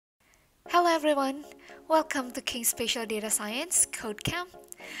Hello everyone, welcome to King Spatial Data Science Code Camp.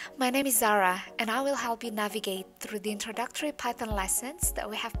 My name is Zara and I will help you navigate through the introductory Python lessons that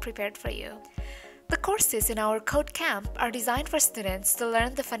we have prepared for you. The courses in our Code Camp are designed for students to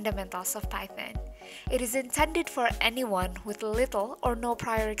learn the fundamentals of Python. It is intended for anyone with little or no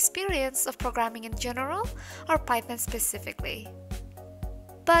prior experience of programming in general or Python specifically.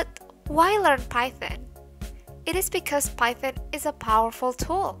 But why learn Python? It is because Python is a powerful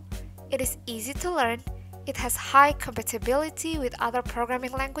tool. It is easy to learn, it has high compatibility with other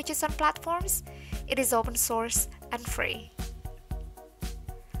programming languages and platforms, it is open source and free.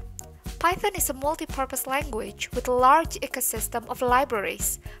 Python is a multi-purpose language with a large ecosystem of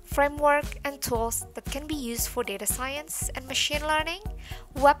libraries, framework, and tools that can be used for data science and machine learning,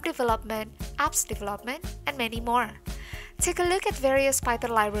 web development, apps development, and many more. Take a look at various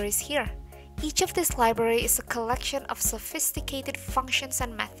Python libraries here. Each of these libraries is a collection of sophisticated functions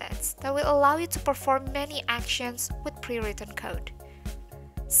and methods that will allow you to perform many actions with pre-written code.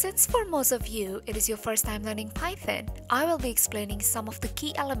 Since for most of you it is your first time learning Python, I will be explaining some of the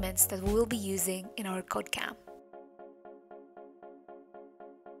key elements that we will be using in our code camp.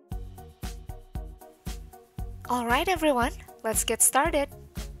 Alright everyone, let's get started.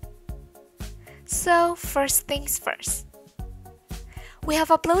 So first things first. We have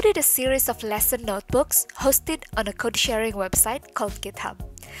uploaded a series of lesson notebooks hosted on a code sharing website called GitHub.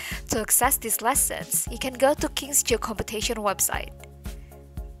 To access these lessons, you can go to King's GeoComputation website.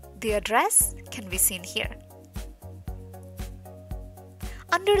 The address can be seen here.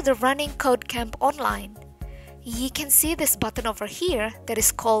 Under the Running Code Camp Online, you can see this button over here that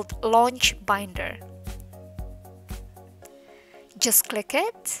is called Launch Binder. Just click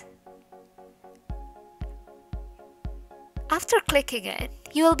it. After clicking it,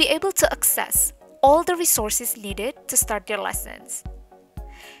 you will be able to access all the resources needed to start your lessons.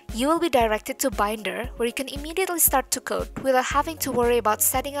 You will be directed to Binder, where you can immediately start to code without having to worry about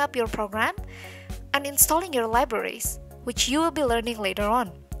setting up your program and installing your libraries, which you will be learning later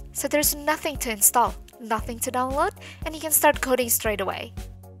on. So there's nothing to install, nothing to download, and you can start coding straight away.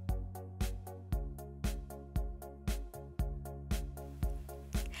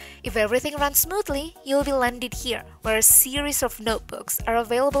 If everything runs smoothly, you'll be landed here, where a series of notebooks are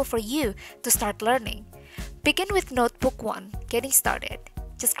available for you to start learning. Begin with Notebook 1, Getting Started.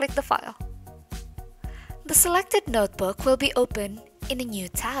 Just click the file. The selected notebook will be open in a new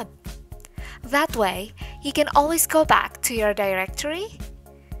tab. That way, you can always go back to your directory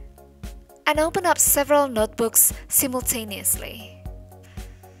and open up several notebooks simultaneously.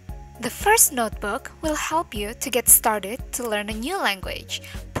 The first notebook will help you to get started to learn a new language,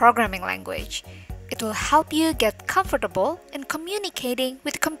 programming language. It will help you get comfortable in communicating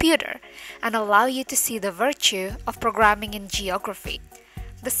with the computer and allow you to see the virtue of programming in geography.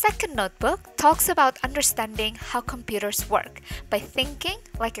 The second notebook talks about understanding how computers work by thinking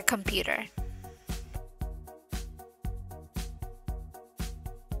like a computer.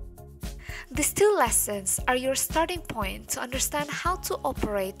 These two lessons are your starting point to understand how to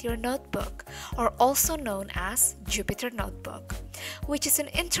operate your notebook, or also known as Jupyter Notebook, which is an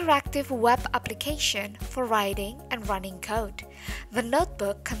interactive web application for writing and running code. The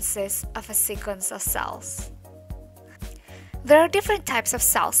notebook consists of a sequence of cells. There are different types of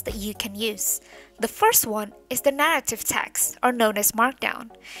cells that you can use. The first one is the narrative text, or known as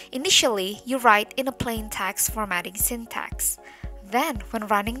Markdown. Initially, you write in a plain text formatting syntax. Then, when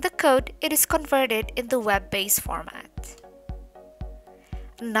running the code, it is converted into web-based format.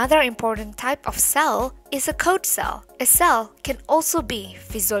 Another important type of cell is a code cell. A cell can also be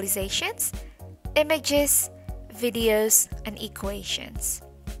visualizations, images, videos, and equations.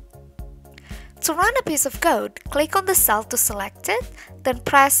 To run a piece of code, click on the cell to select it, then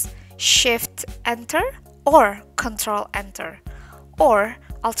press Shift-Enter or Control-Enter. Or,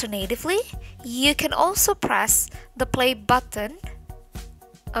 alternatively, you can also press the play button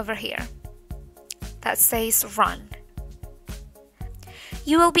over here that says Run.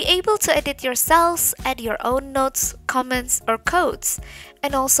 You will be able to edit your cells, add your own notes, comments, or codes,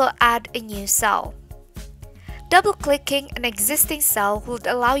 and also add a new cell. Double-clicking an existing cell would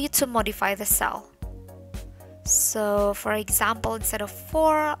allow you to modify the cell. So, for example, instead of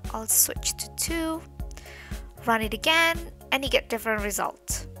 4, I'll switch to 2, run it again, and you get different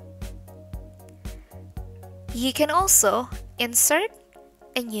results. You can also insert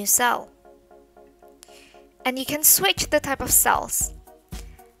a new cell. And you can switch the type of cells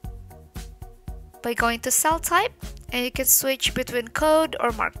by going to cell type, and you can switch between code or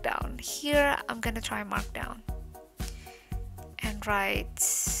markdown. Here, I'm gonna try markdown and write,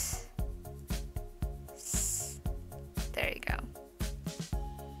 there you go.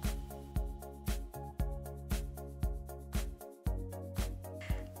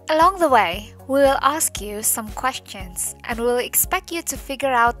 Along the way, we will ask you some questions and we will expect you to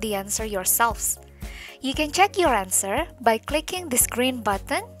figure out the answer yourselves. You can check your answer by clicking this green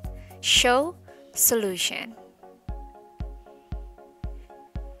button, Show Solution.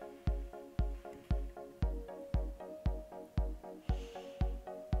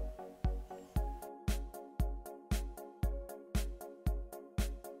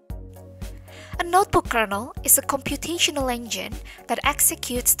 A notebook kernel is a computational engine that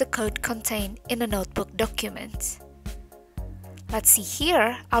executes the code contained in a notebook document. Let's see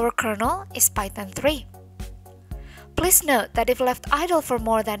here, our kernel is Python 3. Please note that if left idle for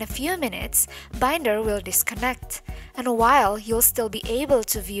more than a few minutes, Binder will disconnect. And while you'll still be able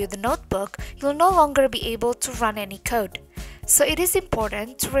to view the notebook, you'll no longer be able to run any code. So it is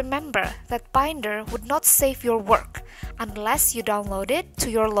important to remember that Binder would not save your work unless you download it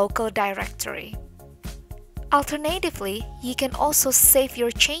to your local directory. Alternatively, you can also save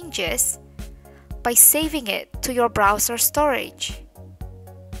your changes by saving it to your browser storage.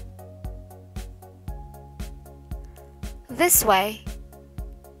 This way,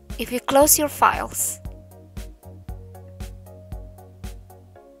 if you close your files,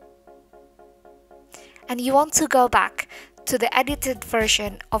 and you want to go back to the edited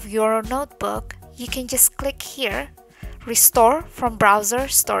version of your notebook, you can just click here, Restore from Browser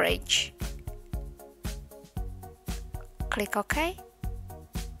Storage. Click OK.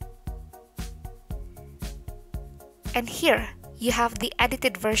 And here, you have the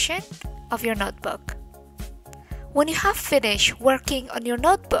edited version of your notebook. When you have finished working on your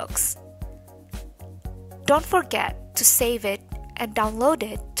notebooks, don't forget to save it and download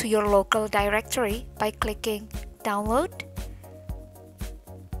it to your local directory by clicking Download.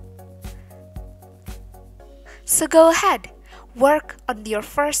 So go ahead, work on your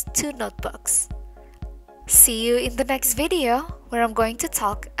first 2 notebooks. See you in the next video where I'm going to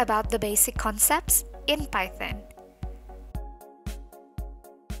talk about the basic concepts in Python.